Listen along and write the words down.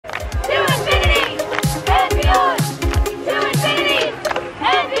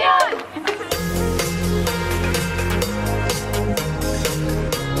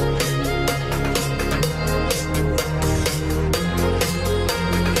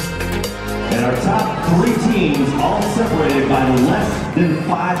three teams, all separated by less than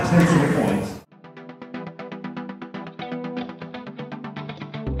 0.5 of a point.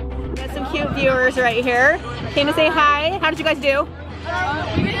 Got some cute viewers right here. Came to say hi. How did you guys do?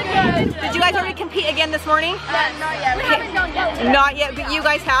 We did good. Did you guys already compete again this morning? Not yet. We haven't done yet. Not yet, but you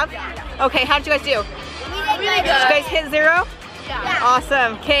guys have? Okay, how did you guys do? Really good. Did you guys hit 0? Yeah.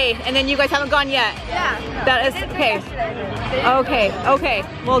 Awesome. Okay, and then you guys haven't gone yet? Yeah. That is, okay. Okay.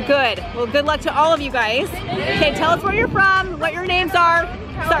 Well, good. Well, good luck to all of you guys. Okay, tell us where you're from, what your names are.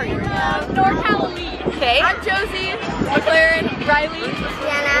 Sorry. North Halloween. Okay. I'm Josie, McLaren, Riley,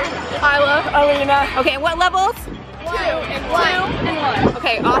 Sienna, Isla, Alina. Okay, what levels? 2 and 1.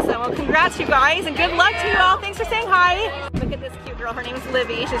 Okay, awesome. Well, congrats you guys, and good luck to you all. Thanks for saying hi. Look at this cute girl. Her name is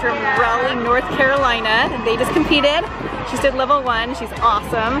Livy. She's from Raleigh, North Carolina, and they just competed. She did level 1. She's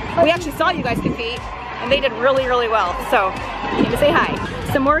awesome. We actually saw you guys compete, and they did really, really well. So, came to say hi.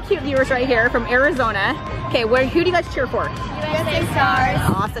 Some more cute viewers right here from Arizona. Okay, who do you guys cheer for? USA Stars.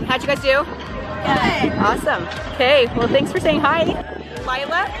 Awesome. How'd you guys do? Good. Awesome. Okay, well, thanks for saying hi.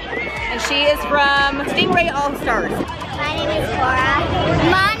 Lila, and she is from Stingray All Stars. My name is Cora.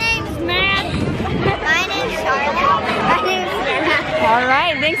 My name's Matt. My name's Charlotte. My name's Sienna. All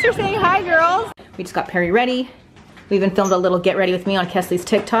right, thanks for saying hi, girls. We just got Perri ready. We even filmed a little get ready with me on Kesley's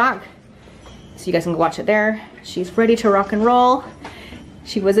TikTok, so you guys can go watch it there. She's ready to rock and roll.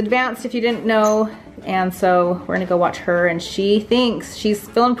 She was advanced, if you didn't know, and so we're gonna go watch her, and she thinks she's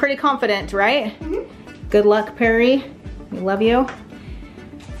feeling pretty confident, right? Mm-hmm. Good luck, Perri. We love you.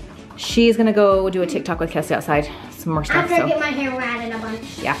 She's gonna go do a TikTok with Kesley outside. Some more stuff. I'm gonna get my hair ratted a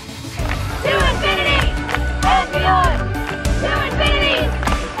bunch. Yeah. To infinity and beyond. To infinity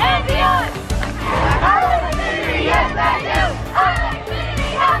and beyond. I love infinity, yes I do. I love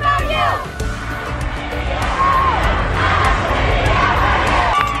infinity, how about you?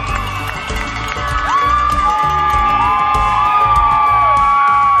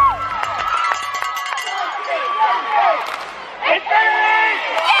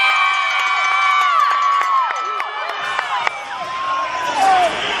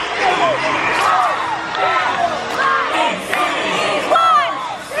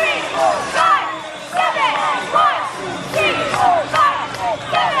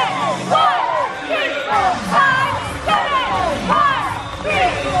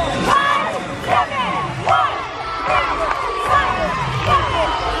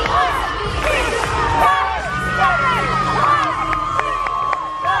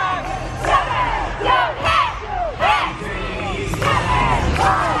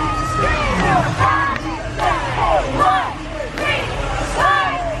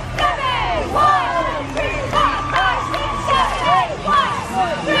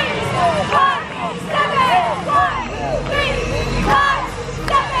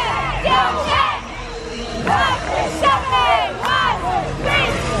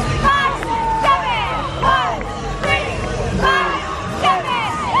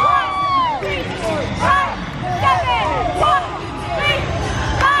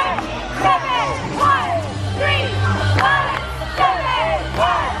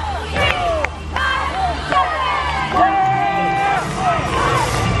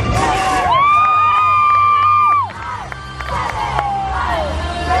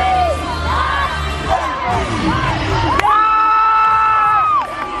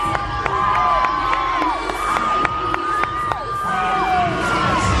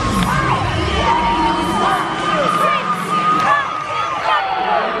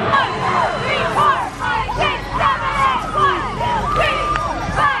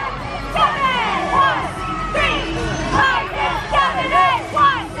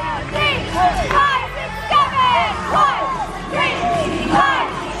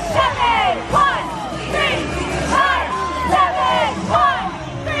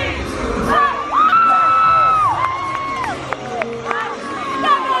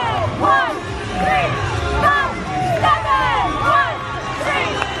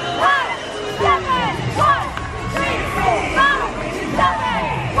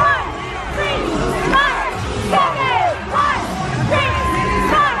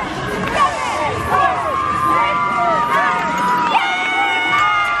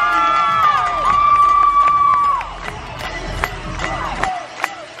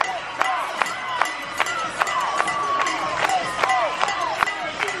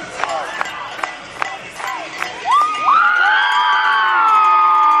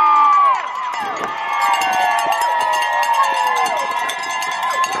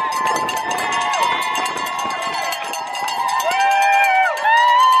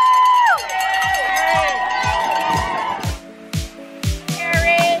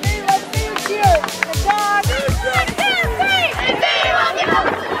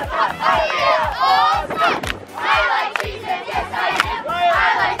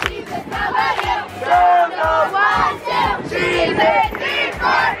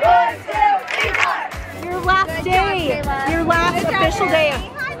 special day.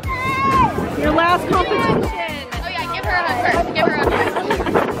 Your last competition. Oh yeah, give her a hug first. Give her a hug.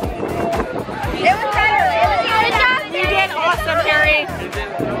 It was better. Good job. You did awesome, Perri.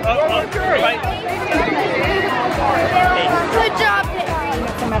 Good job.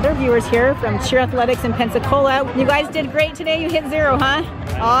 Some other viewers here from Cheer Athletics in Pensacola. You guys did great today. You hit 0, huh?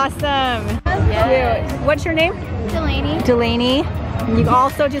 Awesome. Yes. Cute. What's your name? Delaney. Delaney. And you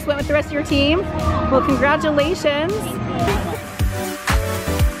also just went with the rest of your team. Well, congratulations.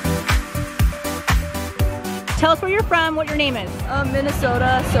 Tell us where you're from, what your name is.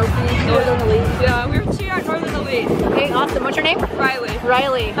 Minnesota, Sophie, Northern Elite. Yeah, we're cheering at Northern Elite. Okay, awesome. What's your name? Riley.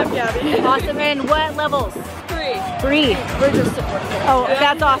 Riley. I'm Gabby. Awesome. And what levels? 3. 3. We're just supporting. Oh,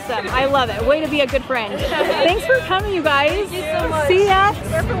 that's awesome. I love it. Way to be a good friend. Thanks for coming, you guys. Thank you so much. See ya.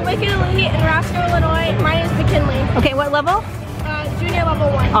 We're from Wicked Elite in Roscoe, Illinois. My name is McKinley. Okay, what level? Junior level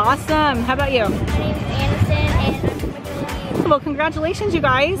 1. Awesome. How about you? My name is Anderson and I'm from Wicked Elite. Well, congratulations, you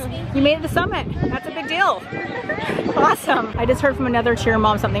guys. You made it to the summit. That's a big deal. Awesome. I just heard from another cheer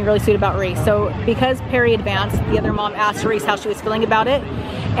mom something really sweet about Reese. So because Perri advanced, the other mom asked Reese how she was feeling about it.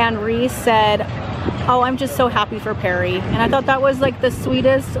 And Reese said, oh, I'm just so happy for Perri. And I thought that was like the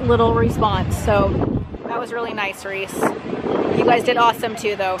sweetest little response. So that was really nice, Reese. You guys did awesome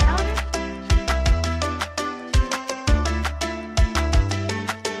too, though.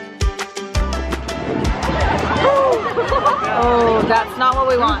 Oh, that's not what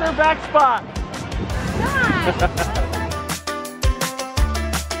we want. Their back spot.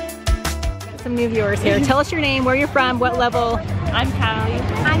 Some new viewers here. Tell us your name, where you're from, what level. I'm Callie.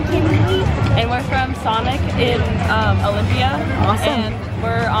 I'm Kimberly. And we're from Sonic in Olympia. Awesome. And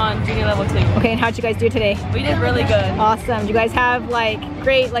we're on junior level 2. Okay, and how'd you guys do today? We did really good. Awesome. Do you guys have like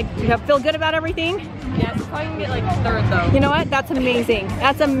great, like do you feel good about everything? Yes, we're probably gonna get like 3rd though. You know what? That's amazing.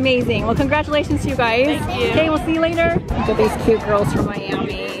 That's amazing. Well, congratulations to you guys. Thank you. Okay, we'll see you later. Look at these cute girls from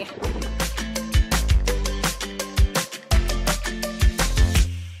Miami.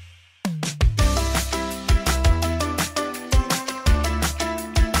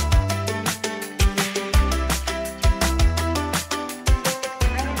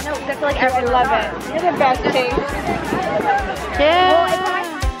 I love it. You're the best, Kate. Yeah.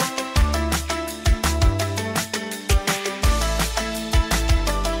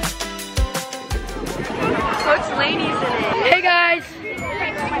 Coach Laney's in it. Hey guys,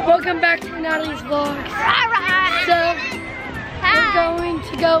 welcome back to Natalie's vlog. So, we're going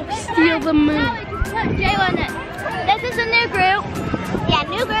to go steal the moon. This is a new group. Yeah,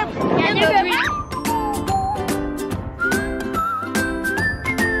 new group. Yeah, new group.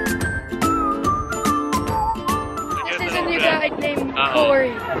 This is a new guy named Corey.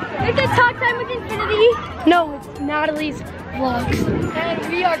 Is it Talk Time with Infinity? No, it's Natalie's vlogs. And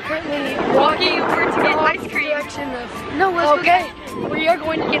we are currently walking over to get ice cream. No, okay. We are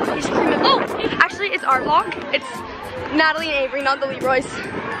going to get ice cream. Oh, actually, it's our vlog. It's Natalie and Avery, not the LeRoys.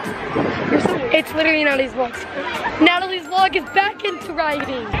 It's literally Natalie's vlog. Natalie's vlog is back in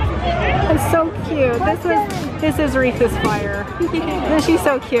thriving. That's so cute. This is Reese's fire. Isn't she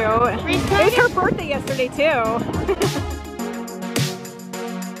so cute? It was her birthday yesterday too.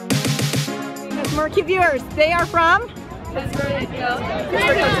 More cute viewers. They are from Pittsburgh,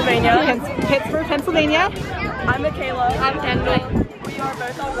 Pennsylvania. Pittsburgh, Pennsylvania. I'm Michaela. I'm Kendall. We are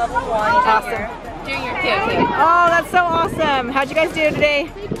both on level 1. Awesome. Junior 2. Oh, that's so awesome. How'd you guys do today?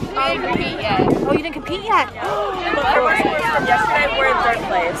 We didn't compete yet. Oh, you didn't compete yet? But our scores from yesterday were in 3rd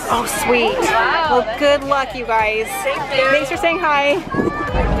place. Oh, sweet. Wow. Well, good luck, you guys. Thank you. Thanks for saying hi.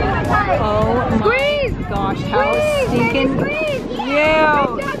 Oh my gosh, how stinking cute.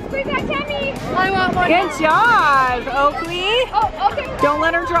 I want one. Good job, Oakley. Oh, okay. Don't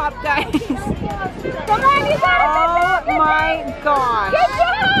let her drop, guys. Come on, you got it. Oh my gosh. Good job.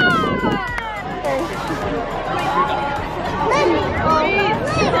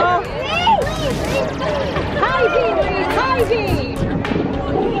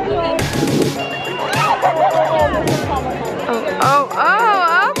 Oh,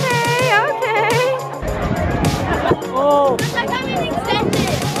 okay. Oh,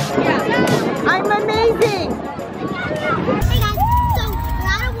 I'm amazing. Hey guys, so we're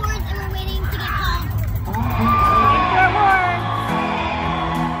at awards and we're waiting to get called.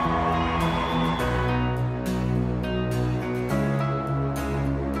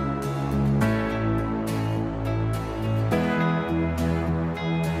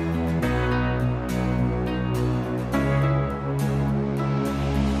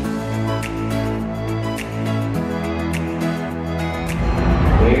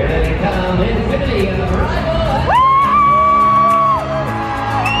 Here they come, Infinity on the right.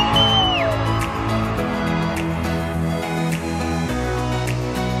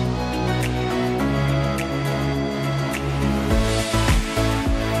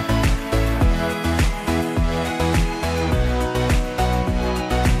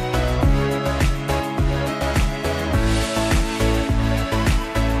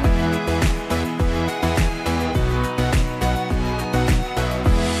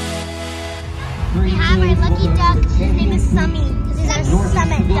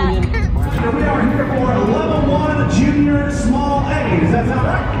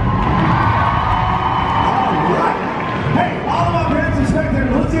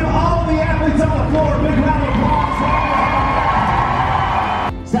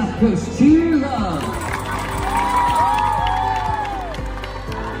 Coach Cheer Love.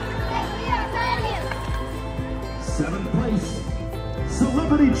 Seventh place,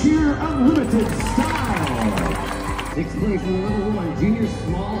 Celebrity Cheer Unlimited Style. Sixth place in the level 1 Junior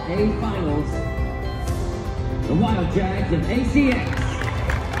Small A Finals. The Wild Jags of ACX.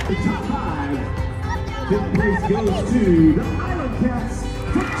 The top 5. Fifth place goes to the Island Cats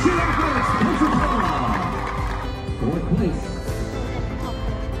from Cheer Athletics, Pensacola. Fourth place.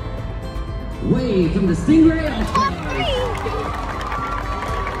 Wave from the Stingray All-Stars.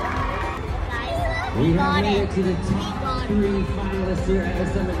 We have made it to the top 3 finalists here at our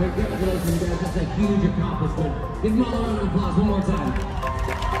summit. Congratulations, guys. That's a huge accomplishment. Give them all a round of applause one more time.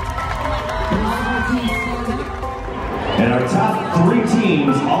 Can all of our teams stand up? And our top 3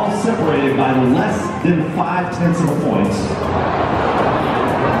 teams all separated by less than 5/10 of a point.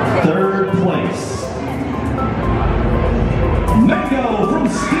 Third place, Mango from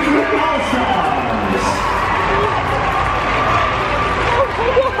Stingray All-Stars.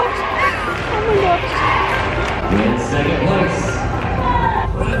 In second place,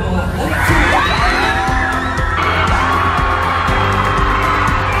 Rival Athletic.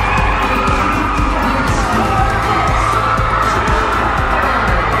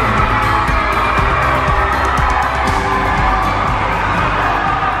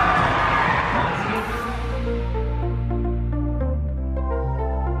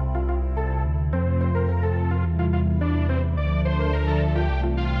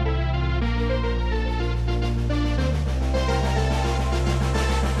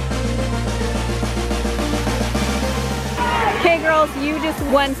 Okay girls, you just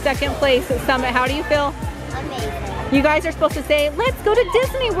won second place at Summit. How do you feel? Amazing. You guys are supposed to say, let's go to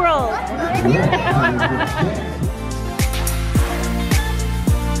Disney World.